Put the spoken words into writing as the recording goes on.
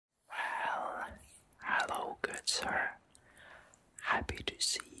good, sir. Happy to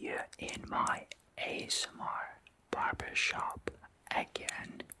see you in my ASMR barbershop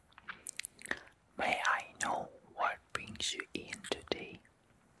again. May I know what brings you in today?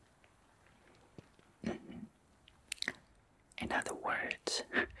 In other words,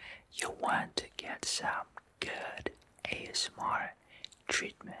 you want to get some good ASMR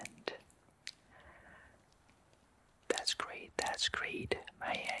treatment. That's great.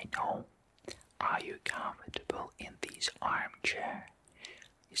 May I know, are you comfortable in this armchair?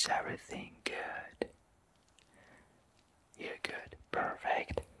 Is everything good? You're good,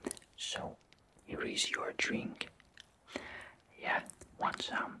 perfect. So, here is your drink. Yeah, want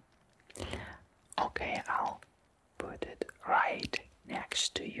some? Okay, I'll put it right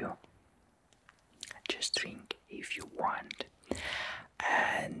next to you. Just drink if you want.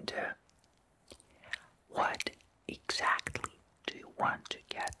 And what exactly do you want to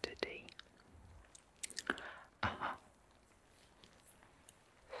get today?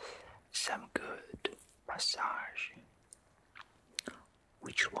 Some good massage.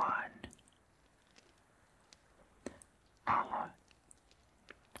 Which one?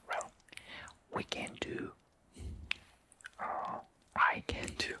 Well, we can do, I can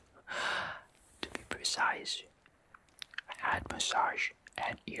do, to be precise, head massage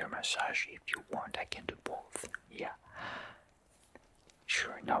and ear massage. If you want, I can do both. Yeah,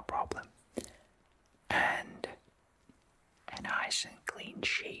 sure, no problem. And a nice and clean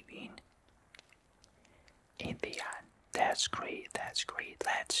shaving in the end. That's great.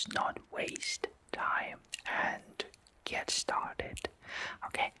 Let's not waste time and get started.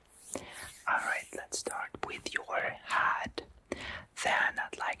 Okay. Alright, let's start with your head. Then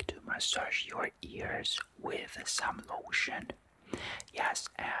I'd like to massage your ears with some lotion. Yes,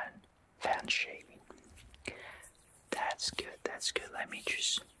 and then shaving. That's good. Let me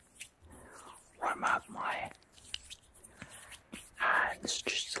just warm up my hands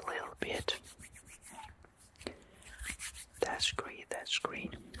just a little bit. That's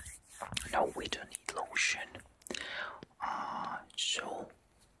great. No, we don't need lotion. So,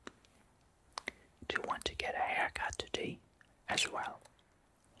 do you want to get a haircut today as well?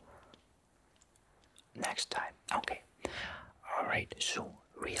 Next time, okay. Alright, so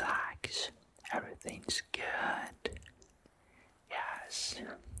relax. Everything's good. Yes.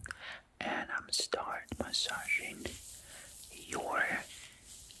 And I'm start massaging your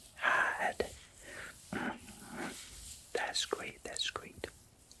head. That's great.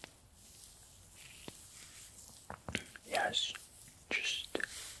 Yes, just,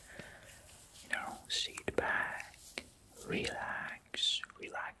 sit back, relax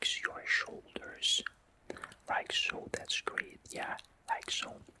your shoulders, like so. That's great. Yeah, like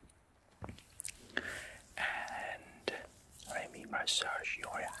so. And let me massage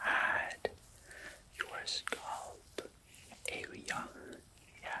your head, your scalp area.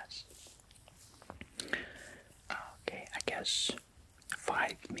 Yes. Okay, I guess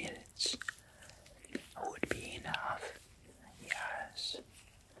 5 minutes would be enough. Yes,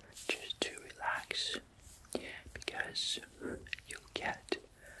 just to relax, because you'll get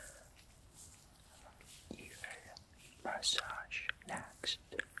ear massage next.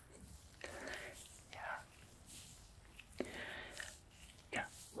 Yeah,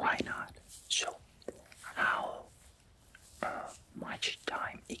 why not? So, how much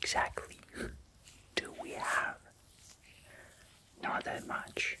time exactly do we have? Not that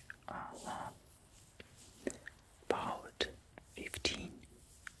much. About 15,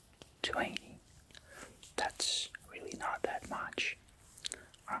 20. That's really not that much.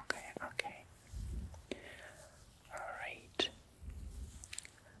 Okay. Alright.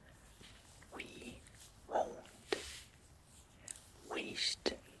 We won't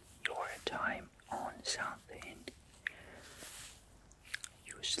waste your time on something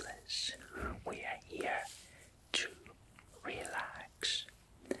useless. We are here to relax.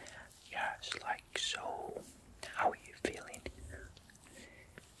 Yes, like so. How are you feeling?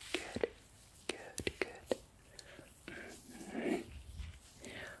 Good.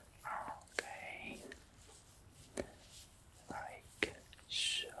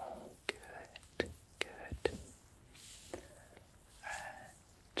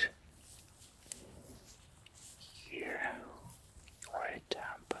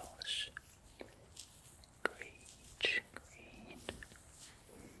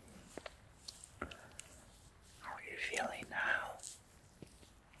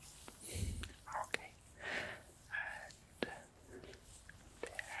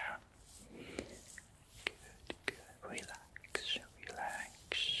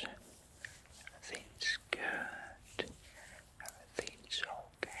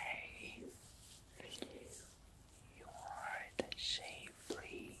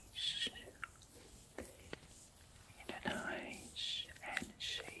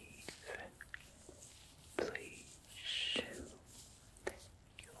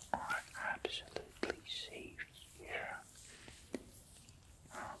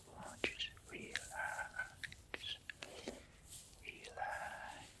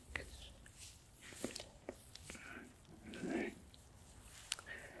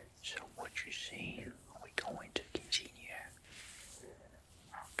 you say? Are we going to continue?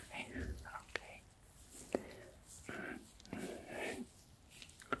 Okay, okay.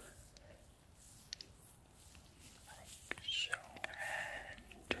 Like so,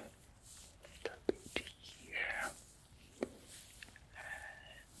 and a bit here,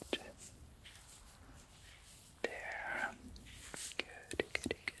 and there. Good,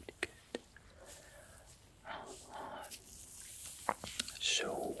 good, good, good.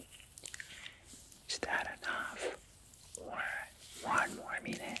 So, is that enough? Or one more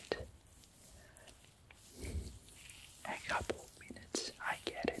minute? A couple of minutes. I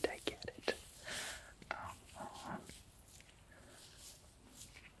get it, I get it.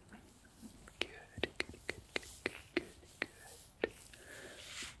 Good, good, good, good, good, good, good.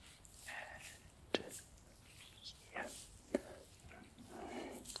 And yeah.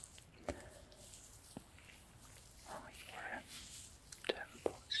 Oh, your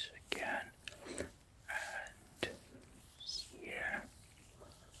temples again. And here,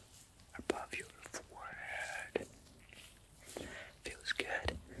 above your forehead. Feels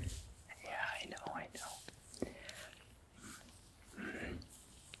good. Yeah, I know, I know.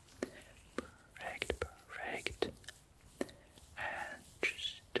 Perfect, perfect. And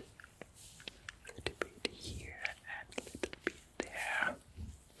just a little bit here and a little bit there.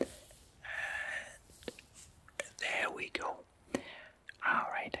 And there we go.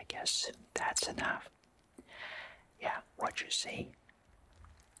 Alright, I guess that's enough. Yeah, what you say?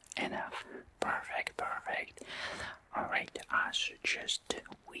 Enough. Perfect, perfect. Alright, I suggest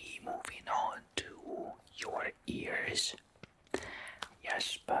we moving on to your ears.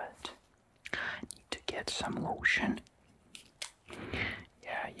 Yes, but I need to get some lotion.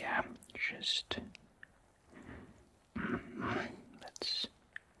 Yeah, just let's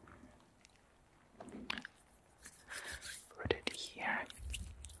put it here.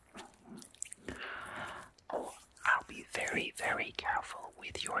 Oh, I'll be very, very careful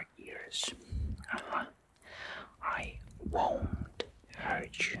with your ears. I won't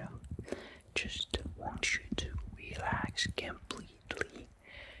hurt you. Just want you to relax completely.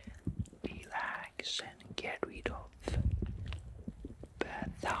 Relax and get rid of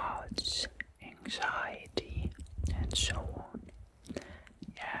bad thoughts, anxiety, and so on.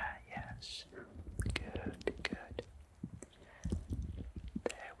 Yeah, yes. Good, good.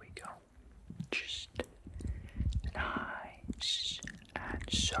 There we go. Just nice and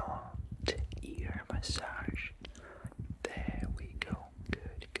soft ear massage. There we go.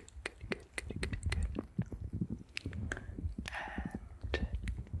 Good, good, good, good, good, good, good.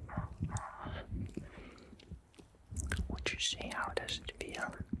 And what you say? How does it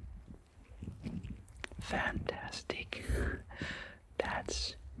feel? Fantastic.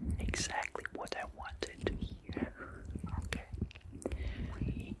 That's exactly what I wanted to hear. Okay.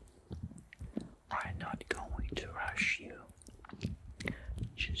 We are not going to rush you.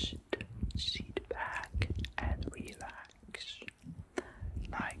 Just sit back and relax.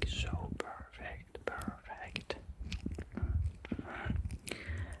 Like so. Perfect, perfect.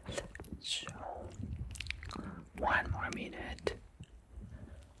 So, one more minute,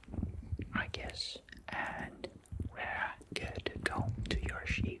 I guess, and we're good to go to your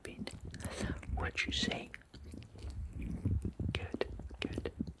shaving. What you say? Good,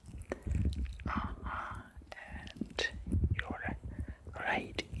 good. And your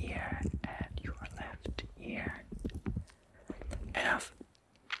right ear and your left ear. Enough.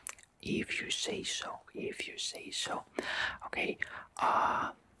 If you say so, if you say so. Okay,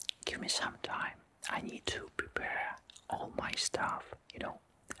 give me some time. I need to prepare all my stuff, a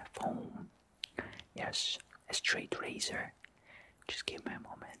foam. Yes, a straight razor. Just give me a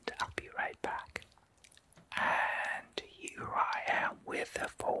moment, I'll be right back. And here I am with the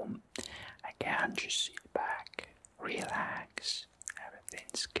foam. Again, just sit back, relax,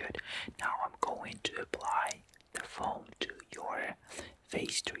 everything's good. Now I'm going to apply the foam to your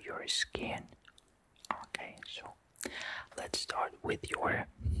face, to your skin. Okay, so let's start with your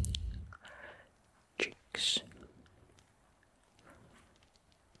cheeks.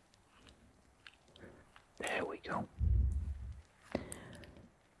 There we go.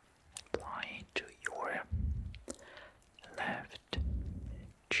 Apply to your left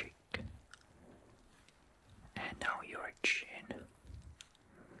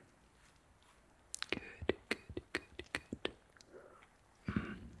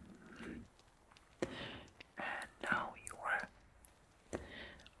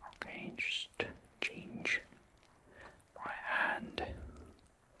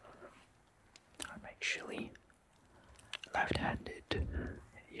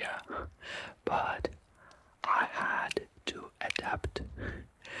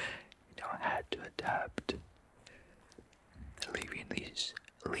adapt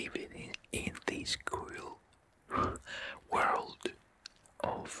living in this cruel world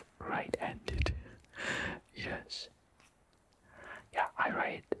of right-handed. Yes. Yeah, I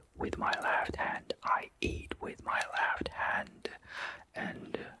write with my left hand, I eat with my left hand,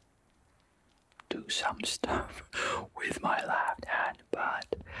 and do some stuff with my left hand,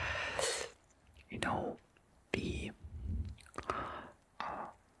 but you know, the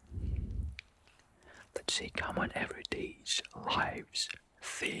let's say common everyday's lives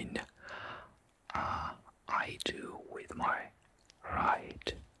thing I do with my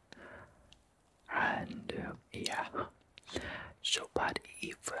right hand. Yeah. So, but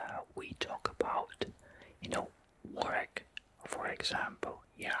if we talk about, you know, work, for example,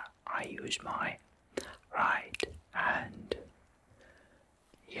 yeah, I use my right hand,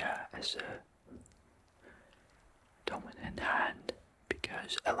 yeah, as a dominant hand,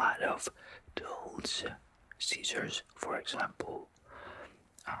 because a lot of tools, scissors, for example,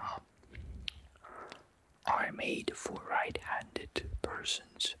 are made for right-handed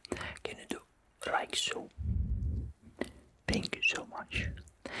persons. Can you do like so? Thank you so much.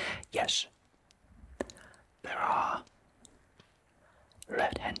 Yes, there are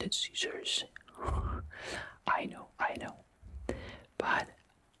left-handed scissors. I know, but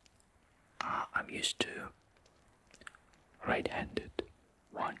I'm used to right-handed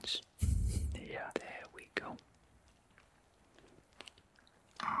ones. Yeah, there we go.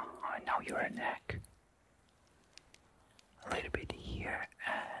 Now your neck. A little bit here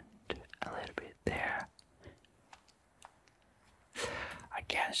and a little bit there. I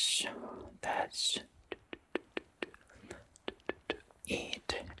guess that's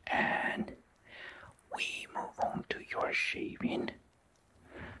it, and we move on to your shaving.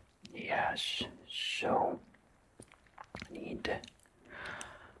 Yes, so I need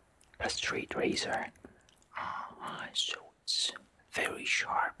a straight razor. So it's very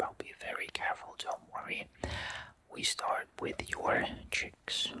sharp. I'll be very careful, don't worry. We start with your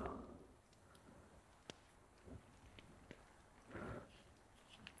cheeks.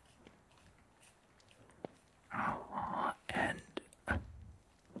 And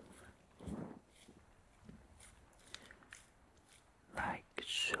like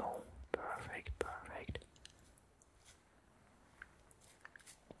so. Perfect, perfect.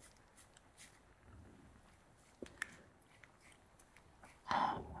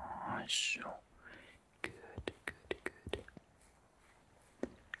 So good, good, good.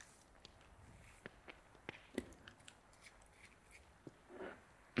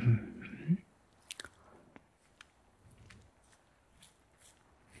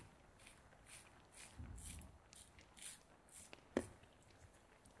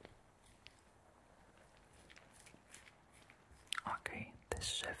 Okay, this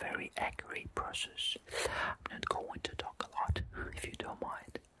is a very accurate process. I'm not going to talk a lot, if you don't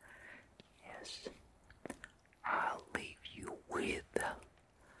mind. Yes, I'll leave you with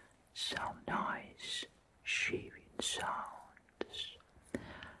some nice shaving sounds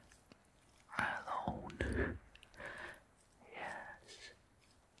alone. Yes.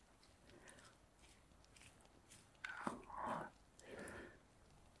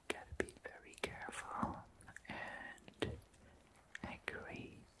 Gotta be very careful and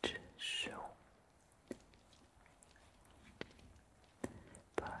accurate, so.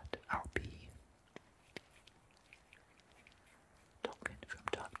 But I'll be talking from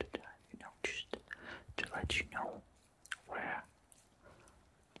time to time, you know, just to let you know where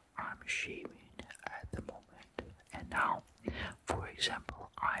I'm shaving at the moment. And now, for example,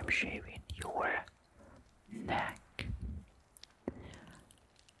 I'm shaving your neck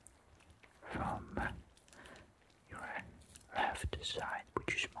from your left side,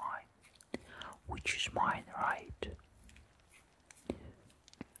 which is mine, right?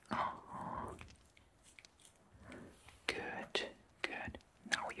 Good, good.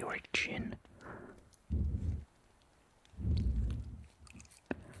 Now your chin.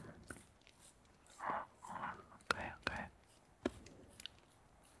 Okay, okay.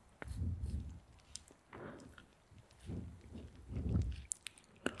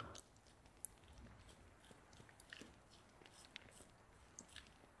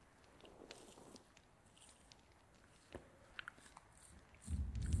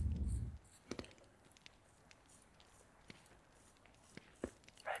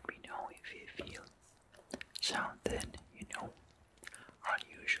 Let me know if you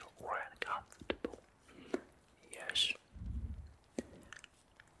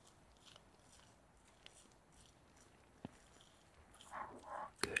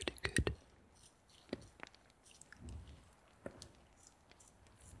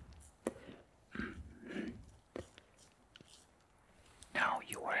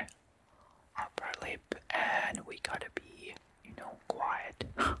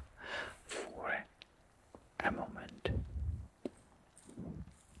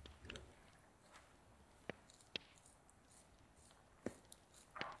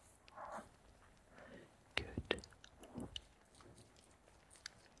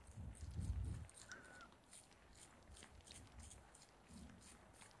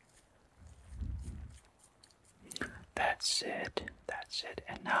That's it. That's it.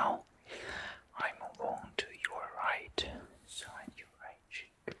 And now I move on to your right side, your right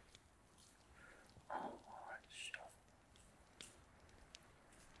cheek. Alright, so.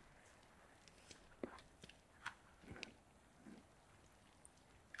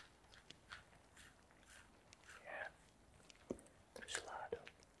 Yeah, there's a lot of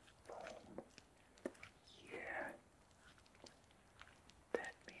foam here.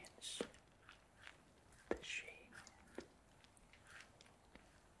 That means the shape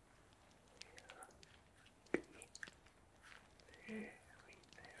will be very,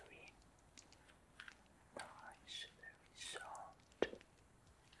 very nice, very soft.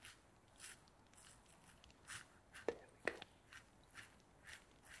 There we go.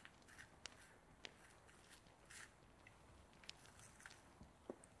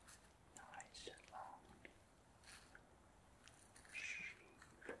 Nice and long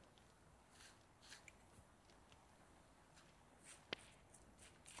shape.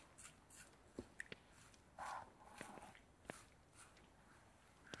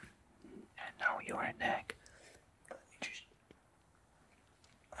 And now your neck. Let me just.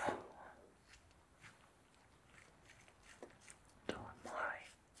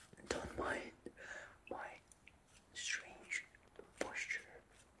 Don't mind my strange posture.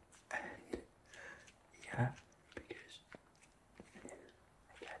 And yeah, because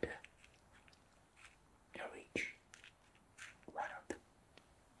I gotta reach one of the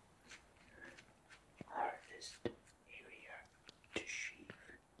hardest area to shave.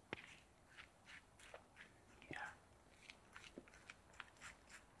 Yeah.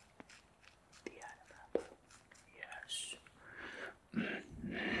 The animal. Yes.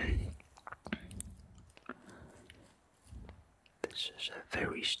 This is a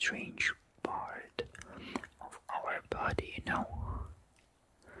very strange part of our body, you know.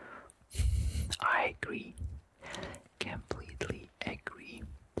 I agree. Completely agree.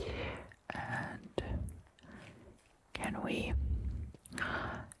 And can we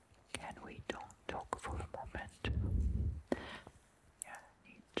don't talk for a moment? Yeah,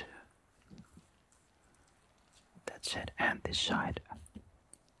 need to. That's it. And this side.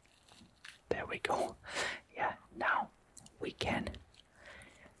 There we go. Yeah, now we can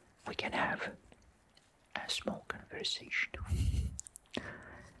have a small conversation.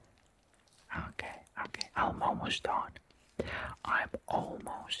 Okay, I'm almost done.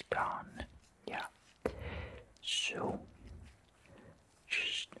 Yeah. So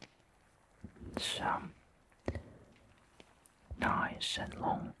just some nice and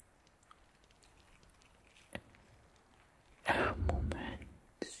long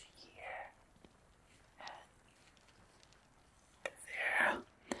moments here and there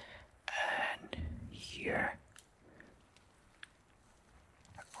and here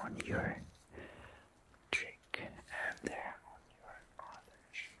on your cheek and there on your other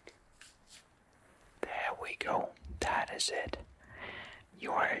cheek. There we go. That is it.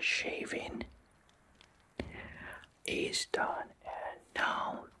 Your shaving is done, and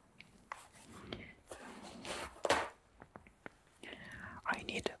now I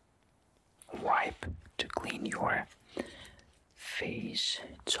need a wipe to clean your face.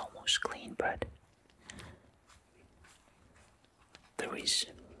 It's almost clean, but there is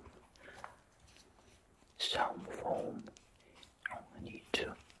some foam. I need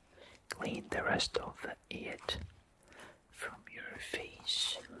to clean the rest of it from your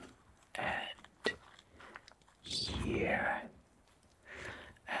face and here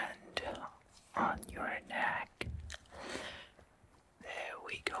and on your neck. There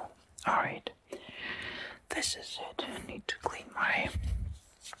we go. Alright, this is it. I need to clean my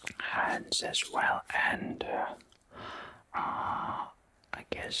hands as well, and I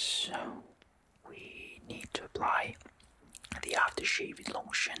guess we need to apply the aftershave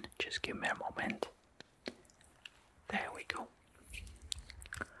lotion. Just give me a moment. There we go.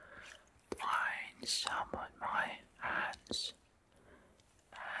 Applying some on my hands,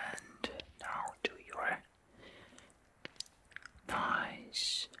 and now to your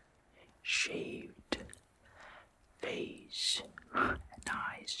nice shaved face,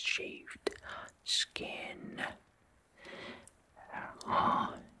 nice shaved skin.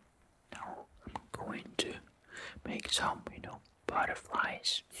 Now I'm going to make some,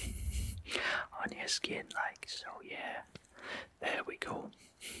 butterflies on your skin, like so. Yeah, there we go.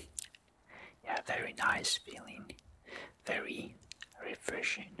 Yeah, very nice feeling, very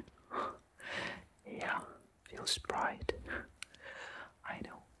refreshing. Yeah, feels bright. I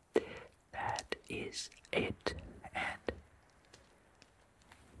know. That is it. And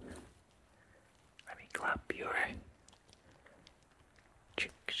let me clap your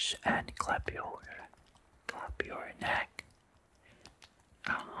cheeks and clap your neck.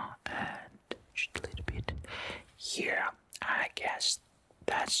 here, I guess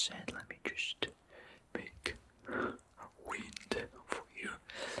that's it. Let me just make a wind for you.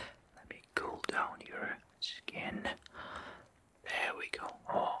 Let me cool down your skin. There we go.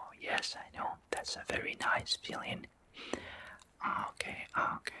 Oh, yes, I know. That's a very nice feeling. Okay,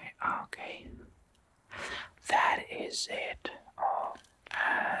 okay, okay. That is it. Oh,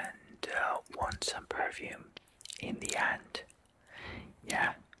 and want some perfume in the end.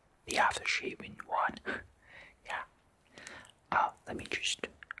 Yeah, the after-shaving one. Yeah. Let me just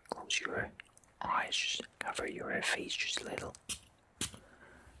close your eyes, just cover your face just a little.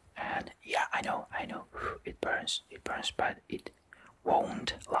 And yeah, I know, it burns, but it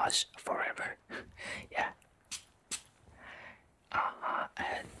won't last forever. Yeah.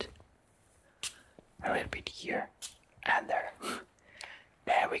 And a little bit here and there.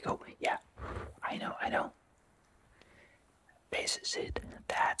 There we go. Yeah, I know. This is it.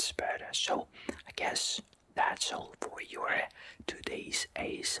 That's better. So I guess that's all for your today's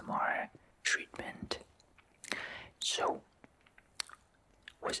ASMR treatment. So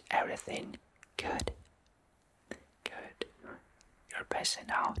was everything good? Good. You're passing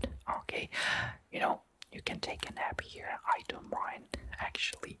out. Okay. You can take a nap here. I don't mind,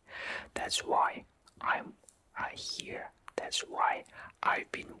 actually. That's why I'm here. That's why I've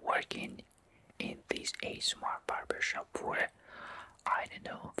been working in this ASMR barbershop for, I don't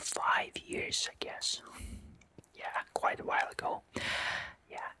know, 5 years, I guess. Yeah, quite a while ago.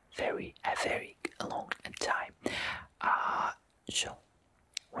 Yeah, a very long time. So,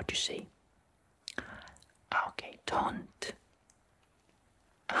 what you say? Okay, don't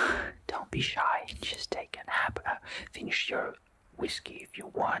be shy. Just take a nap. Finish your whiskey if you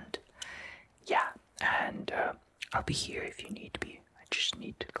want. Yeah, and I'll be here if you need me. I just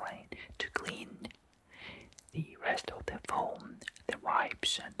need to clean the rest of the foam, the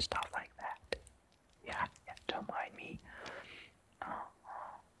wipes, and stuff like that. Yeah, don't mind me.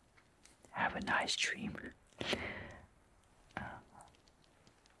 Have a nice dream.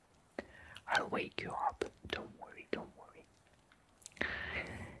 I'll wake you up. Don't worry.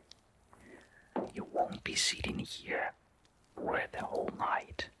 You won't be sitting here for the whole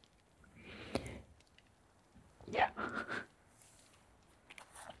night.